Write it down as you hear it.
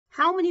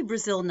How many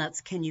Brazil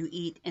nuts can you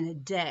eat in a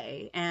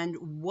day,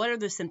 and what are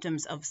the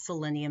symptoms of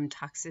selenium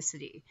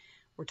toxicity?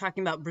 We're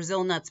talking about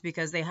Brazil nuts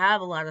because they have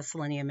a lot of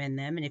selenium in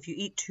them, and if you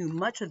eat too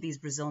much of these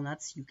Brazil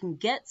nuts, you can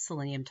get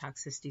selenium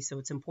toxicity, so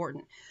it's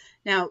important.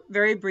 Now,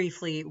 very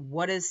briefly,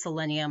 what is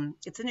selenium?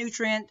 It's a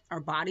nutrient. Our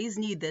bodies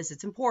need this.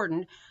 It's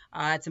important.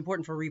 It's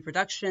important for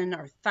reproduction,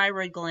 our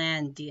thyroid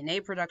gland,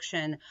 DNA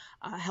production,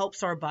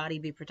 helps our body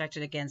be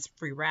protected against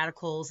free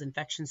radicals,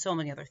 infections, so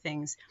many other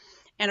things.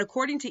 And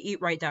according to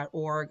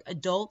eatright.org,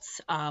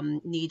 adults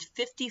need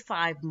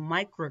 55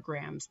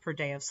 micrograms per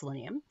day of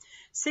selenium,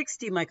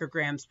 60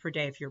 micrograms per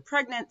day if you're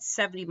pregnant,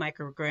 70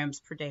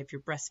 micrograms per day if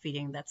you're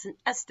breastfeeding. That's an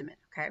estimate,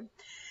 okay?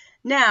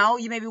 Now,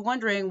 you may be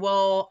wondering,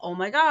 well, oh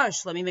my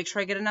gosh, let me make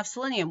sure I get enough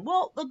selenium.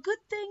 Well, the good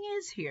thing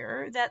is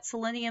here that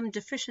selenium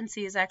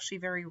deficiency is actually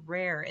very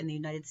rare in the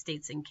United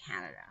States and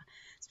Canada.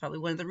 It's probably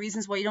one of the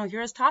reasons why you don't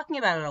hear us talking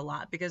about it a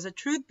lot, because the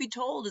truth be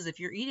told is if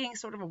you're eating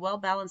sort of a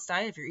well-balanced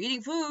diet, if you're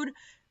eating food,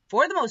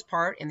 for the most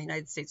part, in the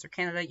United States or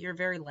Canada, you're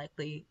very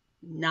likely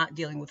not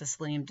dealing with a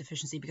selenium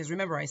deficiency because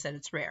remember I said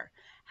it's rare.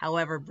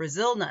 However,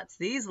 Brazil nuts,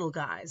 these little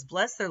guys,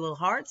 bless their little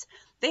hearts,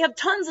 they have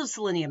tons of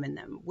selenium in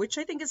them, which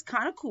I think is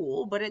kind of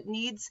cool, but it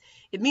means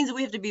that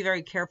we have to be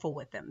very careful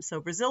with them. So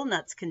Brazil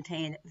nuts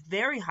contain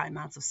very high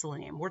amounts of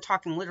selenium. We're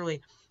talking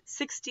literally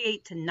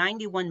 68 to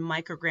 91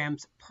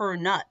 micrograms per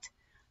nut.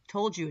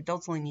 Told you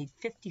adults only need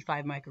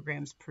 55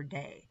 micrograms per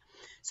day.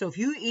 So if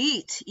you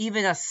eat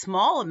even a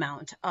small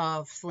amount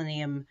of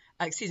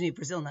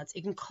Brazil nuts,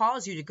 it can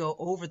cause you to go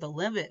over the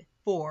limit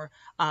for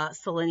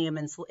selenium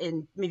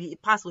and maybe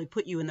possibly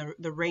put you in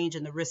the range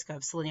and the risk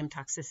of selenium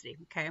toxicity,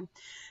 okay?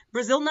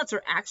 Brazil nuts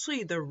are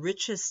actually the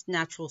richest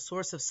natural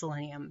source of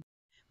selenium.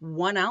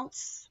 1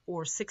 ounce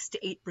or 6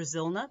 to 8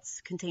 Brazil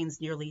nuts contains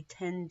nearly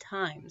 10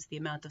 times the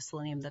amount of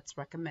selenium that's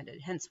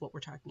recommended, hence what we're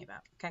talking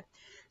about, okay?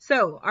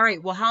 So, all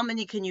right, well, how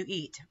many can you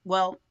eat?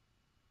 Well,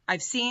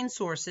 I've seen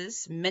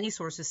many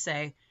sources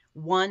say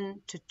 1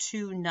 to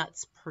 2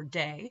 nuts per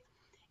day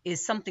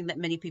is something that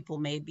many people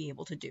may be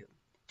able to do.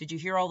 Did you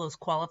hear all those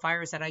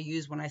qualifiers that I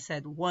used when I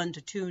said 1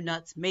 to 2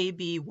 nuts may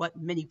be what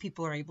many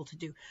people are able to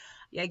do?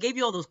 Yeah, I gave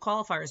you all those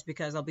qualifiers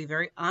because I'll be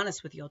very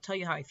honest with you. I'll tell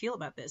you how I feel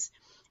about this.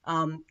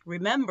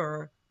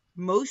 Remember,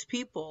 most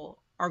people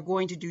are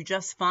going to do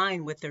just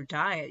fine with their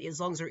diet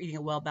as long as they're eating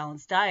a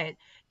well-balanced diet,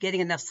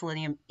 getting enough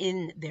selenium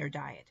in their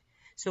diet.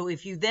 So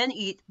if you then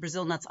eat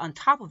Brazil nuts on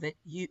top of it,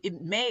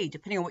 it may,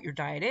 depending on what your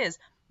diet is,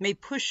 may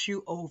push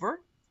you over,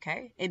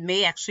 okay?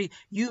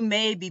 You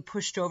may be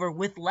pushed over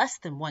with less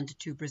than 1 to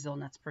 2 Brazil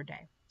nuts per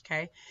day,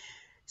 okay?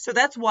 So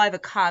that's why the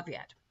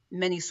caveat.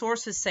 Many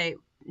sources say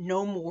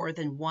no more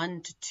than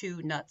 1 to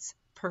 2 nuts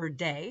per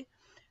day.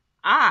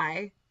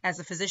 I, as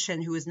a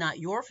physician who is not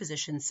your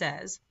physician,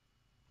 says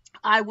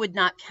I would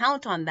not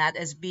count on that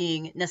as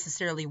being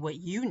necessarily what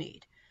you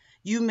need.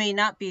 You may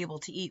not be able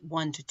to eat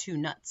 1 to 2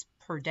 nuts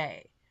per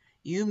day.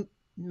 You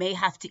may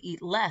have to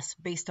eat less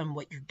based on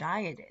what your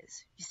diet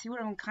is. You see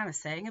what I'm kind of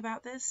saying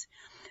about this?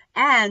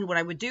 And what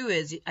I would do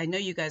is, I know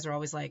you guys are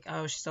always like,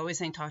 oh, she's always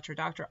saying talk to your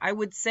doctor. I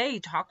would say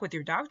talk with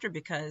your doctor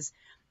because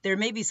there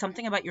may be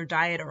something about your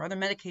diet or other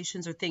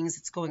medications or things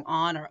that's going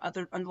on or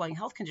other underlying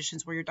health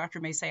conditions where your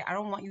doctor may say, I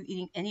don't want you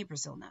eating any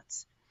Brazil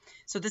nuts.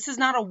 So this is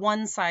not a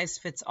one size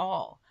fits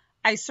all.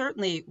 I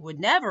certainly would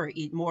never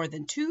eat more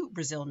than 2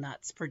 Brazil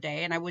nuts per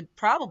day, and I would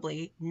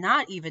probably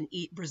not even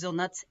eat Brazil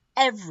nuts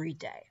every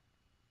day.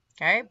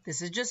 Okay,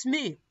 this is just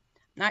me,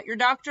 not your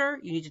doctor.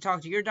 You need to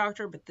talk to your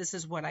doctor, but this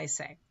is what I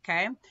say,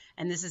 okay?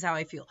 And this is how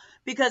I feel.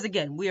 Because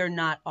again, we are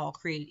not all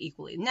created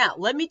equally. Now,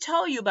 let me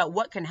tell you about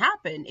what can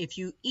happen if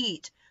you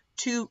eat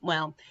too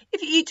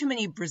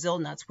many Brazil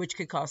nuts, which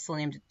could cause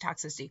selenium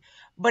toxicity,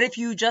 but if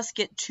you just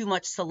get too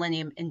much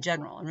selenium in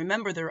general, and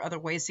remember there are other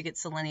ways to get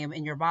selenium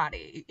in your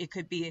body. It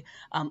could be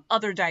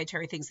other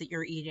dietary things that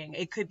you're eating.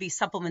 It could be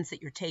supplements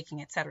that you're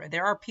taking, etc.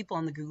 There are people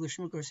on the Google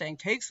who are saying,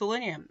 take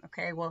selenium.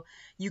 Okay, well,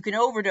 you can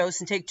overdose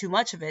and take too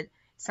much of it.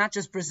 It's not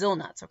just Brazil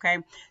nuts, okay?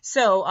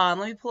 So let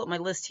me pull up my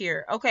list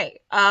here.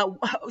 Okay,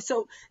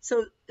 so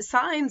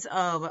signs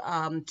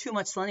of too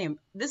much selenium.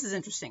 This is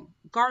interesting.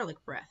 Garlic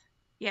breath.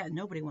 Yeah,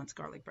 nobody wants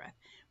garlic breath.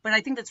 But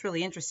I think that's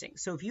really interesting.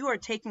 So if you are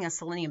taking a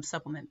selenium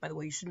supplement, by the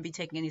way, you shouldn't be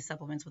taking any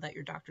supplements without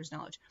your doctor's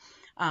knowledge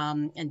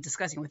and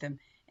discussing with them,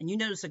 and you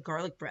notice a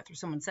garlic breath or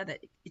someone said that,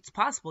 it's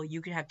possible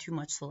you could have too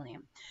much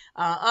selenium.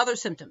 Other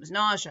symptoms,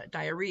 nausea,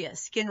 diarrhea,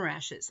 skin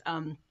rashes,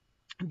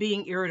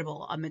 being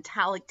irritable, a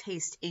metallic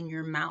taste in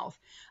your mouth,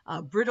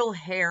 brittle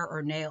hair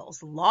or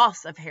nails,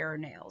 loss of hair or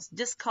nails,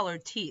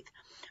 discolored teeth,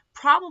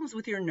 problems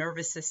with your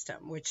nervous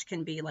system, which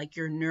can be like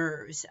your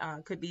nerves,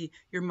 could be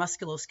your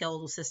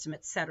musculoskeletal system,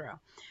 etc.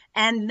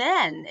 And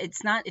then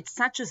it's not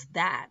just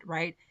that,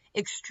 right?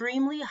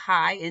 Extremely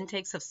high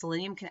intakes of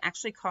selenium can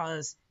actually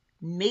cause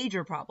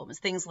major problems,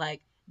 things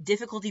like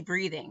difficulty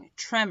breathing,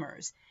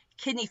 tremors,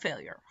 kidney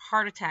failure,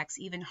 heart attacks,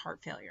 even heart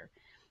failure.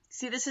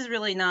 See, this is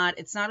really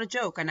it's not a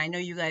joke, and I know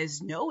you guys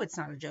know it's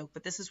not a joke,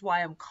 but this is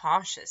why I'm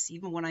cautious,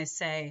 even when I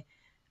say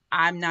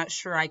I'm not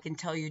sure I can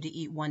tell you to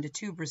eat 1 to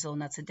 2 Brazil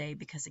nuts a day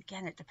because,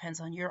 again, it depends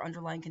on your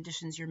underlying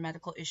conditions, your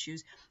medical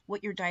issues,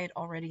 what your diet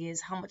already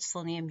is, how much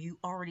selenium you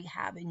already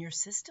have in your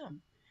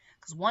system.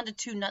 Because 1 to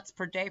 2 nuts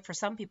per day for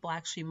some people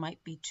actually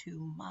might be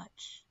too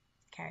much.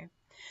 Okay.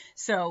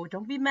 So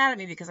don't be mad at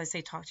me because I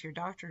say talk to your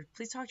doctor.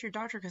 Please talk to your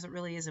doctor because it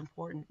really is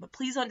important. But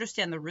please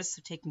understand the risks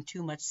of taking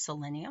too much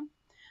selenium,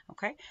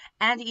 okay,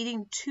 and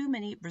eating too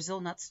many Brazil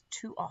nuts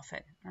too often.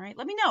 All right.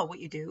 Let me know what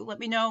you do. Let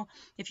me know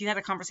if you had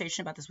a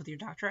conversation about this with your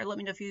doctor. Let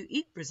me know if you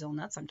eat Brazil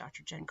nuts. I'm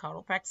Dr. Jen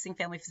Caudle, practicing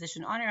family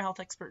physician, on-air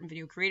health expert, and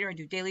video creator. I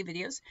do daily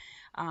videos.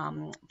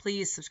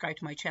 Please subscribe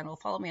to my channel.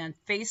 Follow me on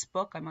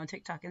Facebook. I'm on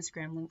TikTok,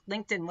 Instagram,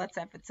 LinkedIn,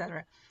 WhatsApp,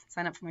 etc.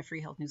 Sign up for my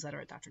free health newsletter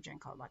at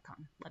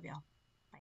drjencaudle.com. Love y'all.